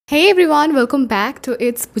Hey everyone, welcome back to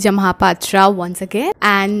It's Puja Mahapatra once again.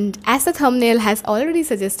 And as the thumbnail has already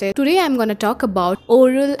suggested, today I'm going to talk about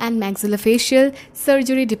Oral and Maxillofacial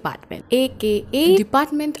Surgery Department, aka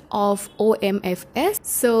Department of OMFS.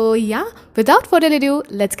 So yeah, without further ado,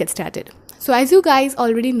 let's get started. So as you guys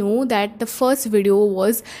already know that the first video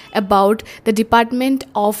was about the department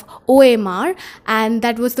of OMR, and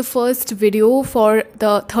that was the first video for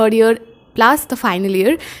the third year plus the final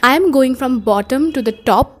year. I am going from bottom to the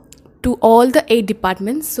top to all the 8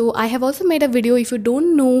 departments. So I have also made a video. If you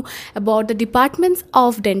don't know about the departments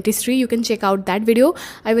of dentistry, you can check out that video.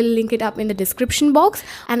 I will link it up in the description box.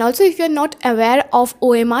 And also if you're not aware of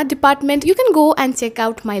OMR department, you can go and check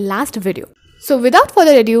out my last video. So without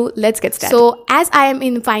further ado, let's get started. So as I am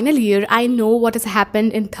in final year, I know what has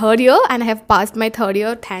happened in third year and I have passed my third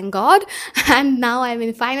year, thank God. And now I am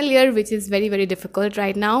in final year, which is very, very difficult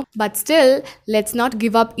right now. But still, let's not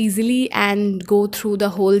give up easily and go through the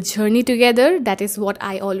whole journey together. That is what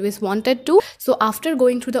I always wanted to. So after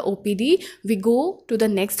going through the OPD, we go to the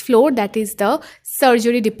next floor, that is the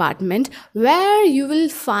surgery department, where you will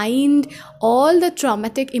find all the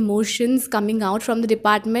traumatic emotions coming out from the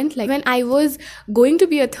department. Like when I was going to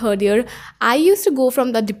be a third year, I used to go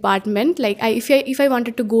from the department, like if I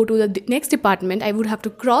wanted to go to the next department, I would have to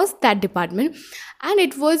cross that department, and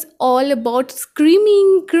it was all about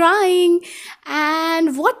screaming, crying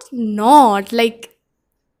and what not, like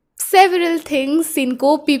several things,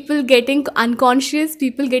 syncope, people getting unconscious,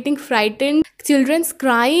 people getting frightened, children's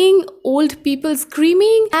crying, old people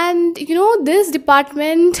screaming. And you know, this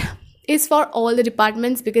department is for all the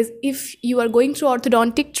departments, because if you are going through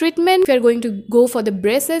orthodontic treatment, if you are going to go for the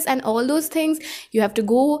braces and all those things, you have to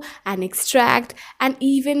go and extract. And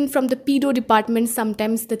even from the pedo department,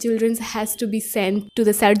 sometimes the children has to be sent to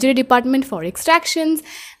the surgery department for extractions.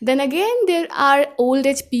 Then again, there are old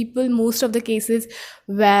age people, most of the cases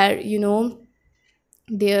where, you know,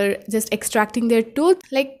 they're just extracting their tooth.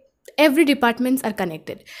 Like every departments are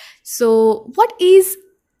connected. So what is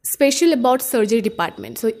special about surgery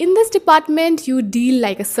department? So in this department, you deal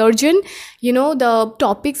like a surgeon. You know, the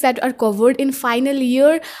topics that are covered in final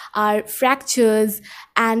year are fractures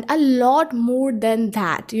and a lot more than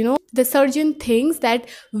that. You know, the surgeon thinks that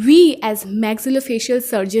we as maxillofacial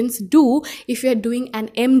surgeons do if we are doing an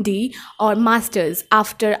MD or masters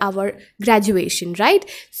after our graduation, right?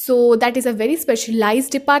 So that is a very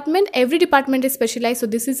specialized department. Every department is specialized, so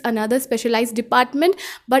this is another specialized department.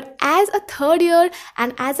 But as a third year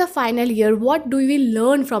and as a final year, what do we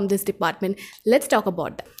learn from this department? Let's talk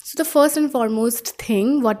about that. So the first and foremost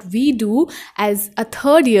thing what we do as a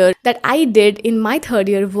third year, that I did in my third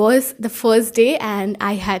year, was the first day and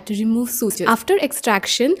I had to remove suture. After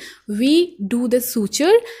extraction, we do the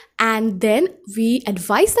suture and then we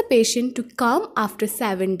advise the patient to come after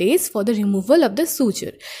 7 days for the removal of the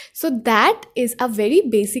suture. So that is a very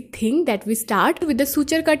basic thing, that we start with the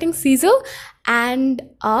suture cutting scissor and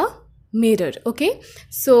a mirror. Okay,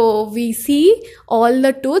 so we see all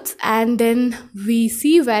the tooths and then we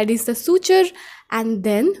see where is the suture, and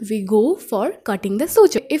then we go for cutting the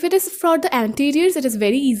suture. If it is for the anteriors, it is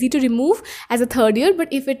very easy to remove as a third year,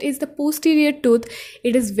 but if it is the posterior tooth,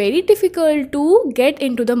 it is very difficult to get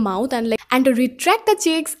into the mouth and to retract the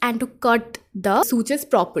cheeks and to cut the sutures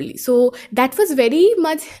properly. So that was very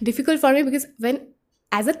much difficult for me, because when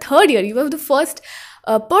as a third year, you are the first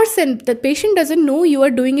person, the patient doesn't know you are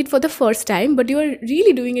doing it for the first time, but you are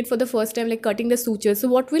really doing it for the first time, like cutting the suture. So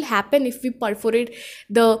what will happen if we perforate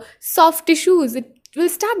the soft tissues? It will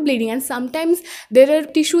start bleeding, and sometimes there are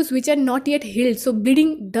tissues which are not yet healed, so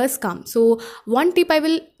bleeding does come. So one tip I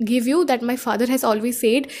will give you, that my father has always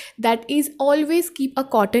said, that is always keep a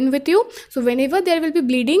cotton with you. So whenever there will be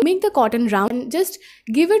bleeding, make the cotton round and just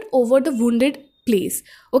give it over the wounded place,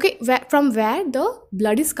 okay, from where the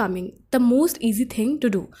blood is coming. The most easy thing to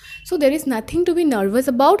do. So there is nothing to be nervous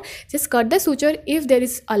about. Just cut the suture. If there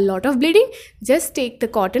is a lot of bleeding, just take the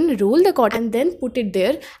cotton, roll the cotton and then put it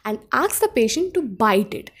there and ask the patient to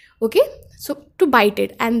bite it. Okay, so to bite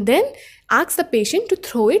it, and then ask the patient to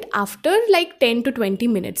throw it after like 10 to 20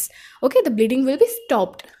 minutes. Okay, the bleeding will be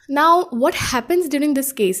stopped. Now what happens during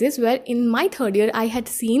this case is, where in my third year I had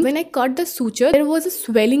seen, when I cut the suture, there was a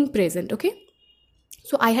swelling present. Okay,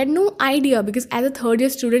 so I had no idea, because as a third year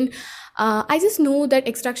student, I just know that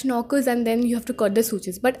extraction occurs and then you have to cut the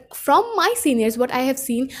sutures. But from my seniors, what I have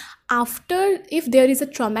seen, after, if there is a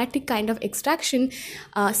traumatic kind of extraction,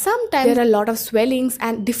 sometimes there are a lot of swellings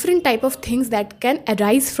and different type of things that can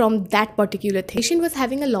arise from that particular thing. Patient was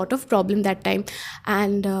having a lot of problem that time,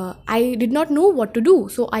 and I did not know what to do.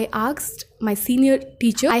 So I asked my senior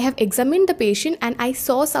teacher. I have examined the patient and I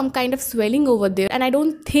saw some kind of swelling over there, and I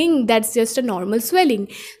don't think that's just a normal swelling.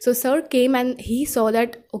 So sir came and he saw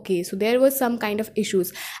that, okay, so there was some kind of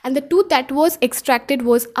issues, and the tooth that was extracted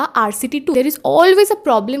was a RCT tooth. There is always a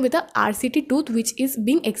problem with a RCT tooth which is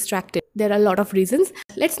being extracted. There are a lot of reasons.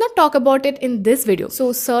 Let's not talk about it in this video.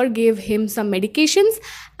 So sir gave him some medications,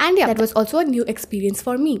 and yeah, that was also a new experience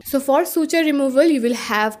for me. So for suture removal, you will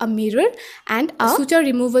have a mirror and a suture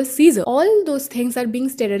removal scissor. All those things are being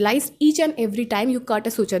sterilized each and every time you cut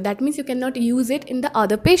a suture. That means you cannot use it in the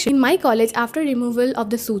other patient. In my college, after removal of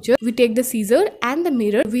the suture, we take the scissor and the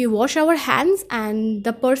mirror, we wash our hands, and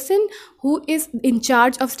the person who is in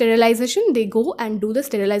charge of sterilization, they go and do the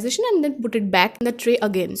sterilization and then put it back in the tray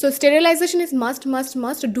again. So sterilization is must.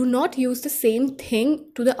 Do not use the same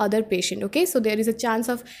thing to the other patient, okay? So there is a chance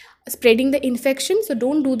of spreading the infection, so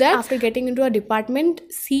don't do that. After getting into a department,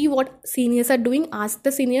 see what seniors are doing, ask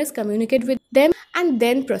the seniors, communicate with them, and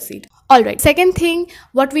then proceed. Alright, second thing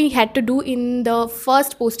what we had to do in the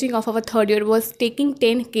first posting of our third year was taking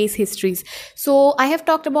 10 case histories. So I have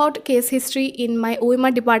talked about case history in my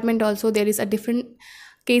OMR department also. There is a different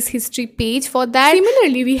case history page for that.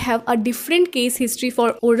 Similarly, we have a different case history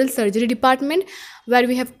for oral surgery department, where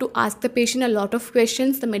we have to ask the patient a lot of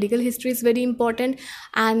questions. The medical history is very important,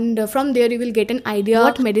 and from there you will get an idea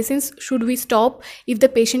what medicines should we stop if the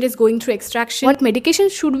patient is going through extraction, what medication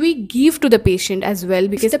should we give to the patient as well,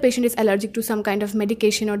 because if the patient is allergic to some kind of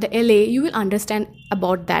medication or the LA, you will understand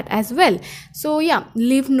about that as well. So yeah,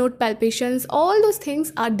 lymph node palpations, all those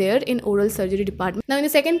things are there in oral surgery department. Now in the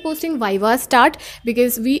second posting, viva start,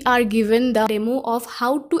 because we are given the demo of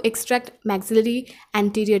how to extract maxillary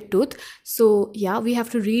anterior tooth. So yeah, we have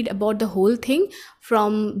to read about the whole thing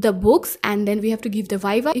from the books, and then we have to give the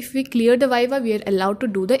viva. If we clear the viva, we are allowed to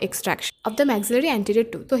do the extraction of the maxillary anterior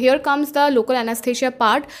tooth. So here comes the local anesthesia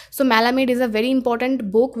part. So Malamade is a very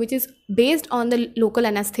important book which is based on the local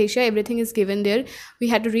anesthesia. Everything is given there. We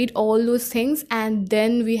had to read all those things, and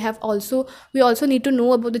then we also need to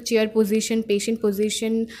know about the chair position, patient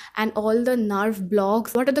position, and all the nerve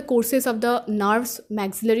blocks. What are the courses of the nerves,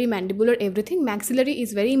 maxillary, mandibular, everything. Maxillary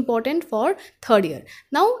is very important for third year.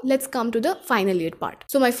 Now let's come to the final year part.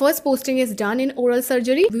 So my first posting is done in oral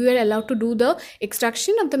surgery. We were allowed to do the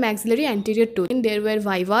extraction of the maxillary anterior tooth, and there were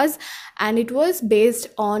vivas, and it was based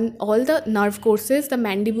on all the nerve courses. The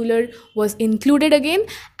mandibular was included again,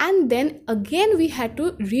 and then again we had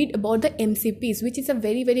to read about the MCPs, which is a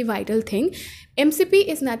very vital thing. MCP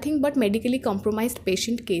is nothing but medically compromised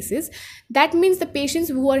patient cases. That means the patients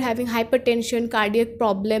who are having hypertension, cardiac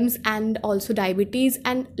problems, and also diabetes,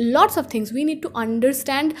 and lots of things. We need to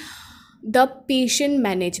understand the patient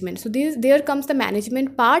management. So there comes the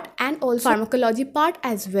management part, and also pharmacology part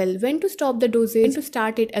as well. When to stop the dosage, when to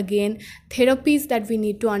start it again, therapies that we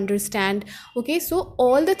need to understand. Okay, so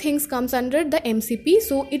all the things comes under the MCP.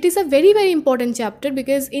 So it is a very important chapter,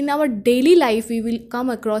 because in our daily life we will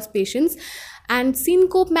come across patients, and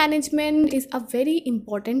syncope management is a very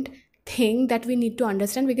important thing that we need to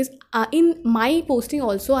understand, because in my posting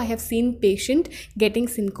also I have seen patient getting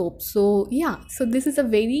syncope. So yeah, so this is a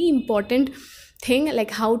very important thing, like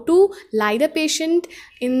how to lie the patient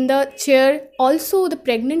in the chair. Also the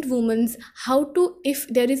pregnant women's, how to, if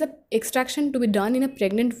there is a extraction to be done in a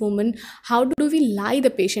pregnant woman, how do we lie the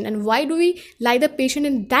patient, and why do we lie the patient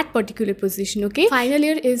in that particular position. Okay, final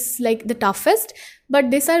year is like the toughest, but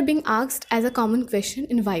these are being asked as a common question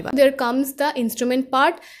in viva. There comes the instrument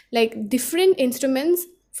part, like different instruments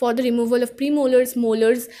for the removal of premolars,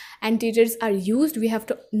 molars, anteriors are used. We have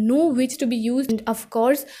to know which to be used, and of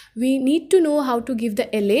course we need to know how to give the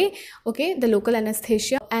LA, okay, the local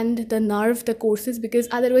anesthesia, and the nerve, the courses, because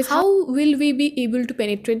otherwise how will we be able to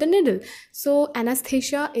penetrate the needle. So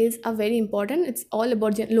anesthesia is a very important. It's all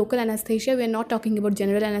about local anesthesia. We are not talking about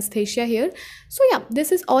general anesthesia here. So yeah,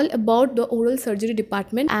 this is all about the oral surgery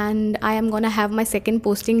department, and I am gonna have my second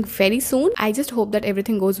posting very soon. I just hope that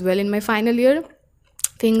everything goes well in my final year.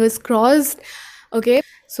 Fingers crossed. Okay,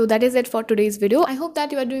 so that is it for today's video. I hope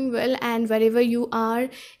that you are doing well, and wherever you are,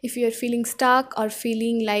 if you are feeling stuck or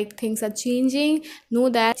feeling like things are changing, know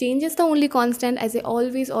that change is the only constant, as I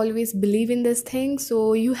always believe in this thing.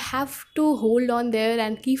 So you have to hold on there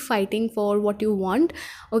and keep fighting for what you want.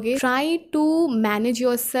 Okay, try to manage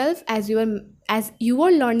yourself as you are as you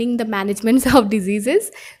are learning the management of diseases.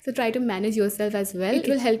 So try to manage yourself as well. It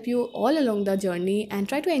will help you all along the journey, and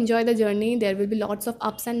try to enjoy the journey. There will be lots of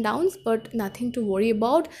ups and downs, but nothing to worry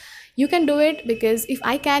about. You can do it, because if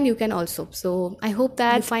I can, you can also. So I hope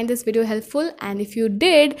that you find this video helpful, and if you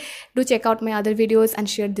did, do check out my other videos and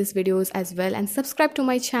share these videos as well, and subscribe to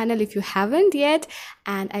my channel if you haven't yet.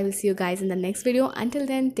 And I will see you guys in the next video. Until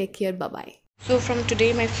then, take care. Bye bye. So from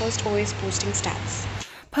today, my first OS posting starts.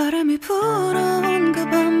 바람이 불어온 그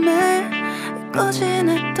밤에 꺼진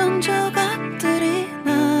했던 조각들이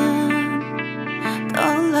난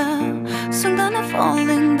떠올라 순간에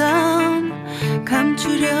falling down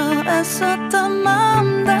감추려 애썼던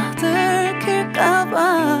마음 다 들킬까봐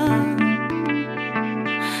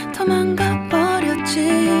도망가 버렸지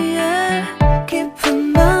yeah.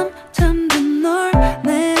 깊은 밤 잠든 널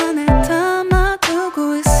내 안에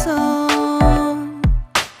담아두고 있어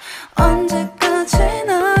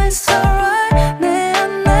언제까지나 it's alright 내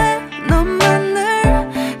안에 너만을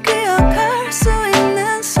기억할 수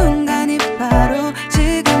있는 순간이 바로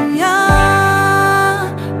지금이야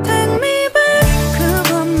Take me back 그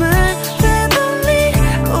밤을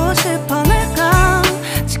되돌리고 싶어 내가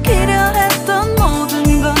지키려 했던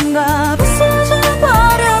모든 건 다 부서져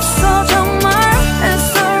버렸어 정말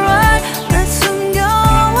It's alright 내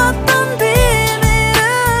숨겨왔던 비밀을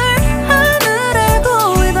하늘에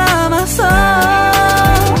고이 담았어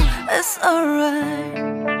It's alright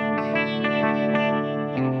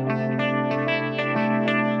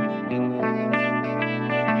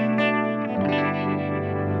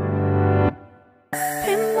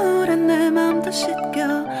빗물에 내 맘도 씻겨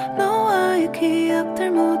너와의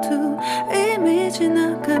기억들 모두 이미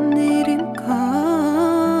지나간